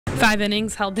5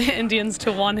 innings held the Indians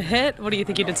to 1 hit. What do you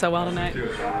think you did so well tonight?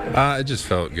 It just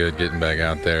felt good getting back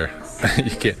out there. You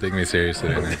can't take me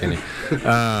seriously, can you?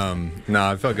 No,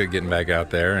 I felt good getting back out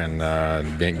there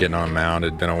and getting on a mound.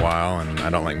 It'd been a while, and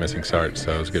I don't like missing starts,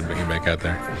 so it was good getting back out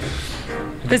there.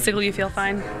 Physically, you feel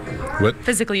fine? What?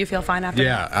 Physically, you feel fine after?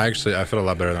 Yeah, I feel a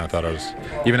lot better than I thought I was.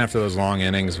 Even after those long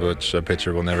innings, which a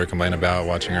pitcher will never complain about,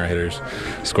 watching our hitters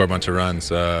score a bunch of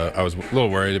runs, I was a little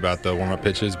worried about the warm-up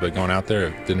pitches, but going out there,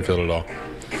 it didn't feel it at all.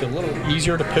 Is it a little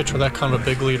easier to pitch with that kind of a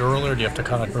big lead earlier? Do you have to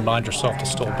kind of remind yourself to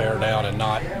still bear down and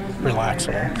not relax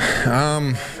at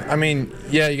all? I mean,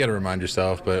 yeah, you got to remind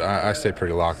yourself, but I stay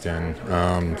pretty locked in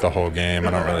the whole game.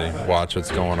 I don't really watch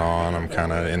what's going on. I'm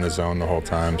kind of in the zone the whole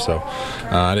time, so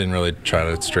I didn't really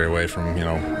try to stray away from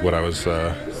what I was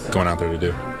going out there to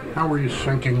do. How were you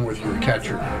syncing with your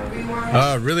catcher?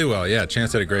 Really well, yeah.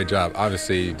 Chance did a great job.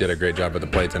 Obviously, he did a great job at the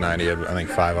plate tonight. He had, I think,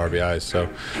 5 RBIs. So,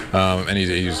 and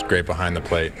he was great behind the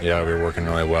plate. Yeah, we were working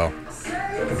really well.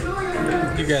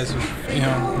 You guys,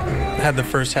 had the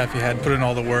first half. You had put in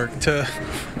all the work to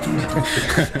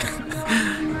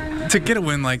to get a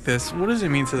win like this. What does it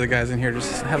mean to the guys in here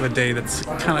just have a day that's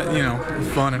kind of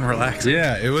fun and relaxing?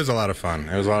 Yeah, it was a lot of fun.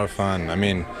 I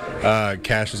mean,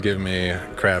 Cash was giving me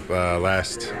crap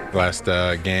last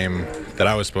game that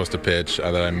I was supposed to pitch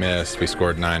that I missed. We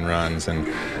scored 9 runs, and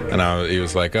he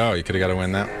was like, "Oh, you could have got to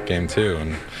win that game too."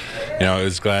 And I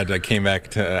was glad I came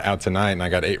back out tonight, and I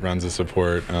got 8 runs of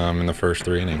support in the first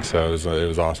 3 innings. So it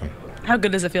was awesome. How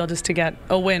good does it feel just to get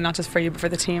a win, not just for you, but for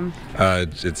the team?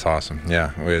 It's awesome.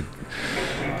 Yeah, we have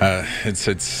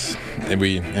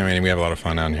a lot of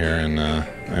fun out here, and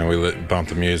we bump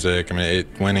the music. I mean,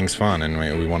 winning's fun, and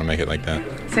we want to make it like that.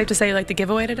 Safe to say you like the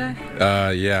giveaway today?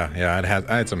 Yeah. I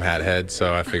had some hat heads,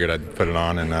 so I figured I'd put it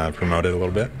on and promote it a little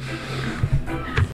bit.